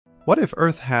What if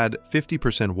Earth had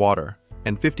 50% water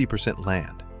and 50%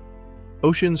 land?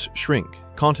 Oceans shrink,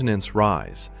 continents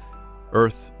rise.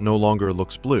 Earth no longer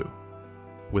looks blue.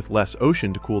 With less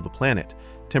ocean to cool the planet,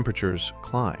 temperatures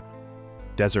climb.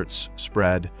 Deserts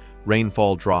spread,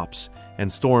 rainfall drops,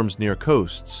 and storms near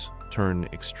coasts turn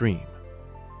extreme.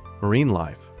 Marine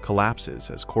life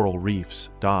collapses as coral reefs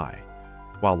die,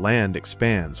 while land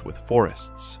expands with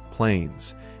forests,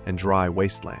 plains, and dry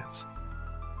wastelands.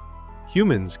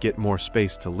 Humans get more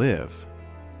space to live,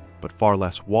 but far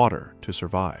less water to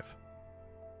survive.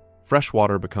 Fresh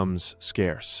water becomes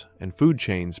scarce, and food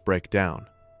chains break down.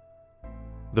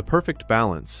 The perfect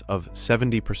balance of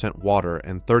 70% water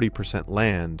and 30%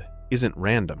 land isn't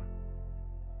random.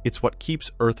 It's what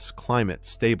keeps Earth's climate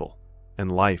stable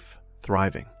and life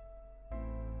thriving.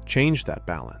 Change that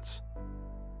balance,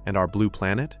 and our blue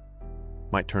planet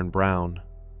might turn brown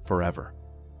forever.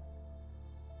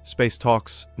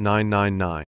 SpaceTalks999